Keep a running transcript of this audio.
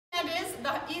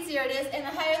the easier it is, and the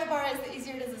higher the bar is, the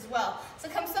easier it is as well. So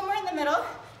come somewhere in the middle.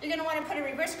 You're going to want to put a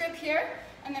reverse grip here,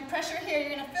 and then pressure here. You're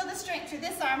going to feel the strength through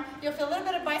this arm. You'll feel a little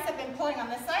bit of bicep and pulling on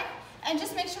this side, and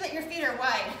just make sure that your feet are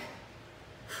wide.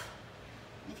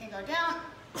 You can go down,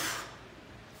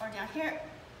 or down here.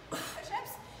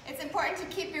 Push-ups. It's important to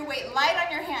keep your weight light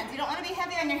on your hands. You don't want to be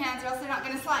heavy on your hands or else they're not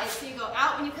going to slide. So you go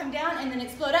out when you come down and then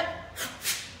explode up,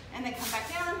 and then come back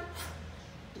down.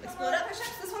 Explode up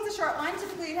push-ups. This one's a short one.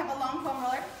 Typically you'd have a long foam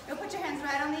roller. You'll put your hands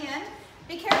right on the end.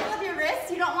 Be careful of your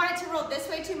wrists. You don't want it to roll this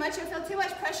way too much. You'll feel too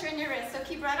much pressure in your wrists. So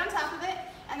keep right on top of it.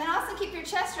 And then also keep your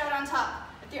chest right on top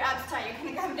with your abs tight. You're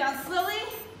going to come down slowly.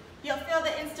 You'll feel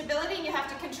the instability and you have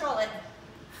to control it.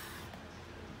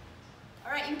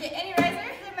 All right, you can get any riser.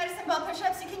 They're medicine ball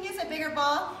push-ups. You can use a bigger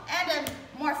ball and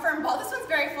a more firm ball. This one's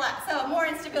very flat, so more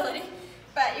instability.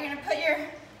 But you're going to put your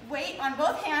weight on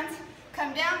both hands,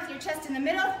 come down with your chest in the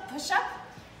middle, push up,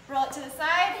 roll it to the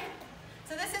side.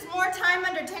 So this is more time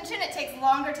under tension. It takes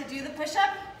longer to do the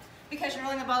push-up because you're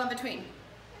rolling the ball in between.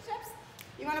 Push-ups.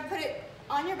 You want to put it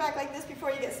on your back like this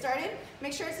before you get started.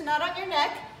 Make sure it's not on your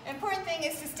neck. The important thing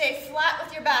is to stay flat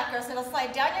with your back, or else it'll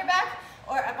slide down your back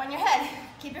or up on your head.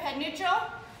 Keep your head neutral,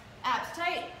 abs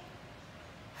tight.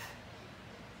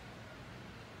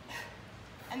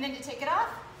 And then to take it off,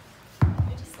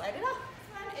 you just slide it off. This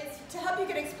one is to help you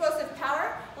get explosive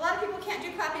power. A lot of people can't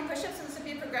do clapping push-ups, so this would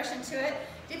be a progression to it.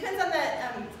 Depends on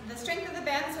the strength of the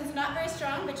band. This one's not very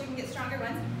strong, but you can get stronger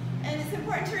ones. And it's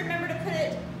important to remember to put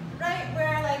it right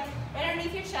where, like, right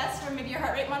underneath your chest, or maybe your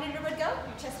heart rate monitor would go,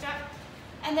 your chest strap.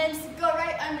 And then go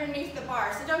right underneath the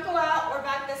bar. So don't go out or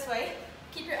back this way.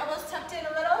 Keep your elbows tucked in a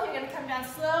little. You're going to come down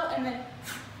slow and then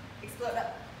explode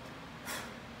up.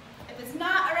 If it's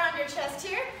not around your chest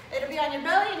here, it'll be on your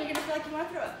belly and you're going to feel like you want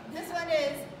to throw up. This one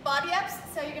is body ups.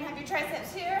 So you're going to have your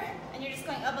triceps here and you're just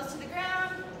going elbows to the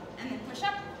ground and then push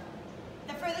up.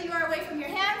 The further you are away from your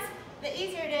hands, the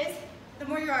easier it is. The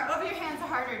more you are over your hands, the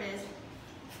harder it is.